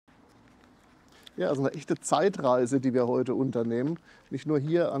Ja, also eine echte Zeitreise, die wir heute unternehmen. Nicht nur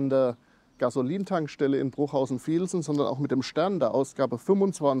hier an der Gasolintankstelle in Bruchhausen-Vielsen, sondern auch mit dem Stern der Ausgabe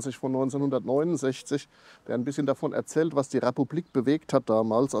 25 von 1969, der ein bisschen davon erzählt, was die Republik bewegt hat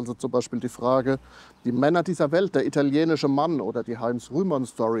damals. Also zum Beispiel die Frage, die Männer dieser Welt, der italienische Mann oder die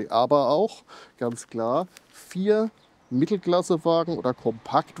Heinz-Rühmann-Story. Aber auch, ganz klar, 4 Mittelklassewagen oder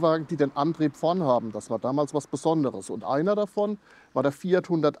Kompaktwagen, die den Antrieb vorn haben. Das war damals was Besonderes. Und einer davon war der Fiat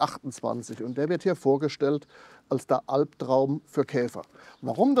 128. Und der wird hier vorgestellt als der Albtraum für Käfer.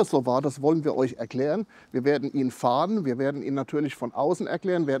 Warum das so war, das wollen wir euch erklären. Wir werden ihn fahren, wir werden ihn natürlich von außen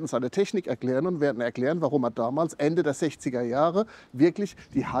erklären, werden seine Technik erklären und werden erklären, warum er damals, Ende der 60er Jahre, wirklich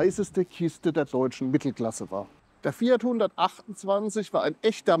die heißeste Kiste der deutschen Mittelklasse war. Der Fiat 128 war ein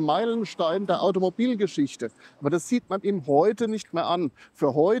echter Meilenstein der Automobilgeschichte. Aber das sieht man ihm heute nicht mehr an.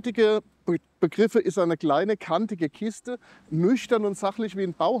 Für heutige Begriffe ist er eine kleine, kantige Kiste, nüchtern und sachlich wie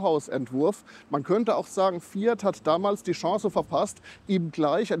ein Bauhausentwurf. Man könnte auch sagen, Fiat hat damals die Chance verpasst, ihm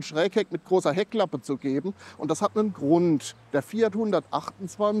gleich ein Schrägheck mit großer Heckklappe zu geben. Und das hat einen Grund. Der Fiat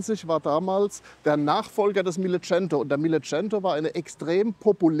 128 war damals der Nachfolger des Millecento. Und der Millecento war eine extrem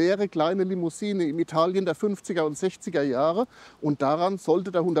populäre kleine Limousine im Italien der 50er und 60er Jahre. Und daran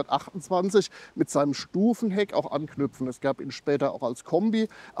sollte der 128 mit seinem Stufenheck auch anknüpfen. Es gab ihn später auch als Kombi,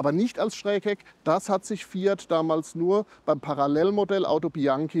 aber nicht als Schrägheck. Das hat sich Fiat damals nur beim Parallelmodell Auto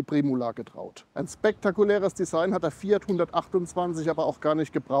Bianchi Primula getraut. Ein spektakuläres Design hat der Fiat 128 aber auch gar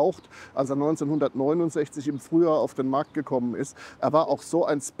nicht gebraucht, als er 1969 im Frühjahr auf den Markt gekommen ist. Er war auch so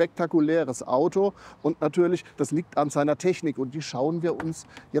ein spektakuläres Auto und natürlich, das liegt an seiner Technik und die schauen wir uns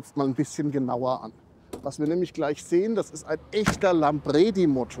jetzt mal ein bisschen genauer an. Was wir nämlich gleich sehen, das ist ein echter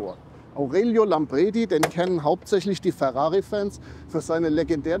Lambredi-Motor. Aurelio Lambredi, den kennen hauptsächlich die Ferrari-Fans für seine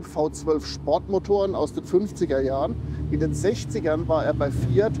legendären V12 Sportmotoren aus den 50er Jahren. In den 60ern war er bei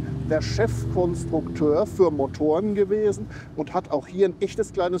Fiat der Chefkonstrukteur für Motoren gewesen und hat auch hier ein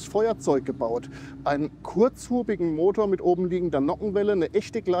echtes kleines Feuerzeug gebaut. Einen kurzhubigen Motor mit oben liegender Nockenwelle, eine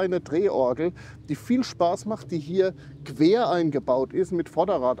echte kleine Drehorgel, die viel Spaß macht, die hier quer eingebaut ist mit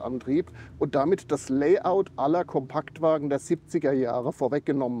Vorderradantrieb und damit das Layout aller Kompaktwagen der 70er Jahre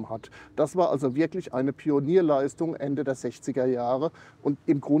vorweggenommen hat. Das war also wirklich eine Pionierleistung Ende der 60er Jahre und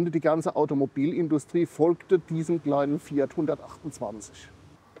im Grunde die ganze Automobilindustrie folgte diesem kleinen Fiat 128.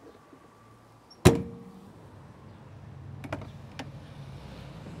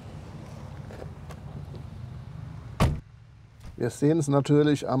 Wir sehen es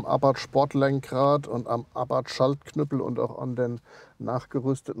natürlich am Abarth-Sportlenkrad und am Abarth-Schaltknüppel und auch an den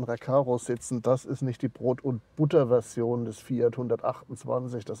nachgerüsteten Recaro-Sitzen. Das ist nicht die Brot- und Butter-Version des Fiat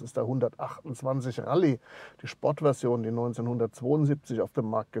 128, das ist der 128 Rallye, die Sportversion, die 1972 auf den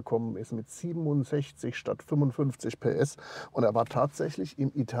Markt gekommen ist mit 67 statt 55 PS. Und er war tatsächlich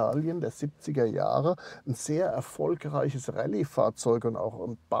in Italien der 70er Jahre ein sehr erfolgreiches Rallye-Fahrzeug und auch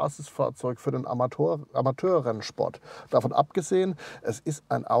ein Basisfahrzeug für den Amateurrennsport. Davon abgesehen, es ist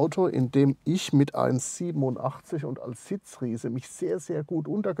ein Auto, in dem ich mit 1,87 und als Sitzriese mich sehr gut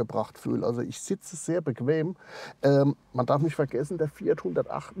untergebracht fühle. Also ich sitze sehr bequem. Man darf nicht vergessen, der Fiat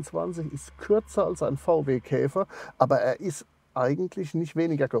 128 ist kürzer als ein VW Käfer, aber er ist eigentlich nicht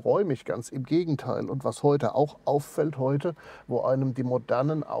weniger geräumig, ganz im Gegenteil. Und was heute auch auffällt wo einem die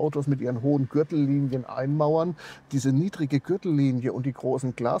modernen Autos mit ihren hohen Gürtellinien einmauern, diese niedrige Gürtellinie und die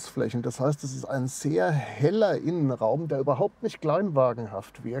großen Glasflächen. Das heißt, es ist ein sehr heller Innenraum, der überhaupt nicht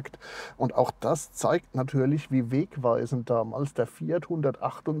kleinwagenhaft wirkt. Und auch das zeigt natürlich, wie wegweisend damals der Fiat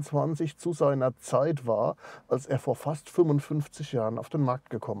 128 zu seiner Zeit war, als er vor fast 55 Jahren auf den Markt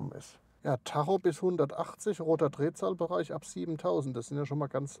gekommen ist. Ja, Tacho bis 180, roter Drehzahlbereich ab 7000. Das sind ja schon mal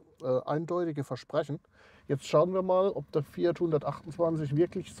ganz eindeutige Versprechen. Jetzt schauen wir mal, ob der Fiat 128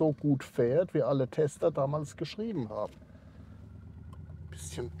 wirklich so gut fährt, wie alle Tester damals geschrieben haben.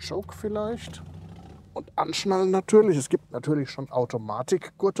 Bisschen Choke vielleicht. Und anschnallen natürlich. Es gibt natürlich schon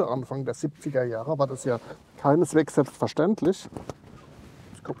Automatikgurte. Anfang der 70er Jahre war das ja keineswegs selbstverständlich.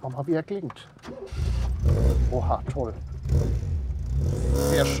 Jetzt gucken wir mal, wie er klingt. Oha, toll.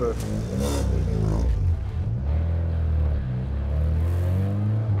 Sehr schön.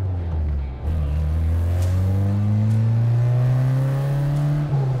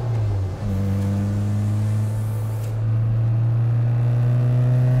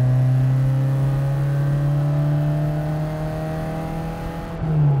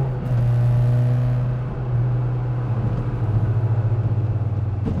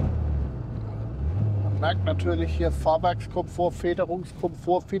 Merkt natürlich hier, Fahrwerkskomfort,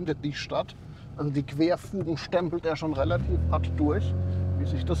 Federungskomfort findet nicht statt. Also die Querfugen stempelt er schon relativ hart durch, wie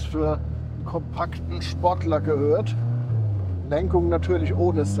sich das für einen kompakten Sportler gehört. Lenkung natürlich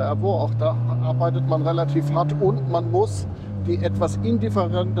ohne Servo. Auch da arbeitet man relativ hart und man muss die etwas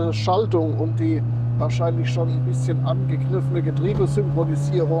indifferente Schaltung und die wahrscheinlich schon ein bisschen angegriffene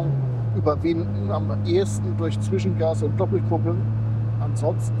Getriebesynchronisierung überwinden. Am ehesten durch Zwischengas und Doppelkuppeln.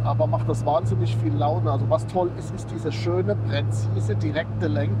 Ansonsten aber macht das wahnsinnig viel Laune. Also was toll ist, ist diese schöne, präzise, direkte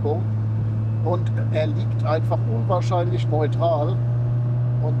Lenkung. Und er liegt einfach unwahrscheinlich neutral.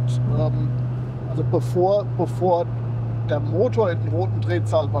 Und also bevor der Motor in den roten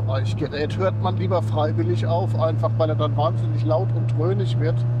Drehzahlbereich gerät, hört man lieber freiwillig auf, einfach weil er dann wahnsinnig laut und dröhnig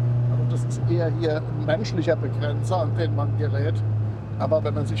wird. Also das ist eher hier ein menschlicher Begrenzer, an den man gerät. Aber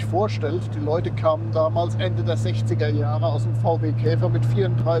wenn man sich vorstellt, die Leute kamen damals Ende der 60er Jahre aus dem VW Käfer mit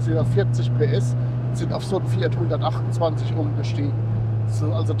 34 oder 40 PS, sind auf so einen Fiat 128 umgestiegen. Das ist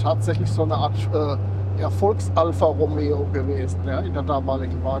also tatsächlich so eine Art Volks-Alfa Romeo gewesen, ja, in der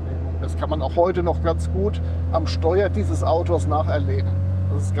damaligen Wahrnehmung. Das kann man auch heute noch ganz gut am Steuer dieses Autos nacherleben.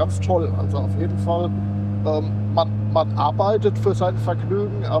 Das ist ganz toll. Also auf jeden Fall, man arbeitet für sein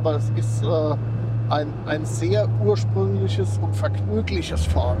Vergnügen, aber es ist ein sehr ursprüngliches und vergnügliches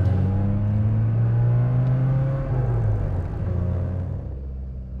Fahren.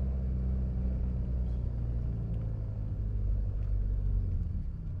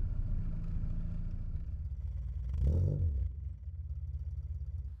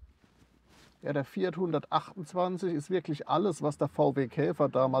 Ja, der Fiat 128 ist wirklich alles, was der VW Käfer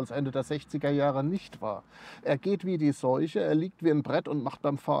damals Ende der 60er Jahre nicht war. Er geht wie die Seuche, er liegt wie ein Brett und macht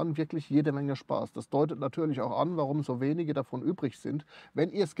beim Fahren wirklich jede Menge Spaß. Das deutet natürlich auch an, warum so wenige davon übrig sind. Wenn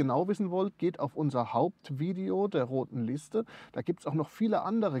ihr es genau wissen wollt, geht auf unser Hauptvideo der Roten Liste. Da gibt es auch noch viele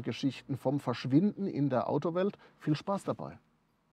andere Geschichten vom Verschwinden in der Autowelt. Viel Spaß dabei!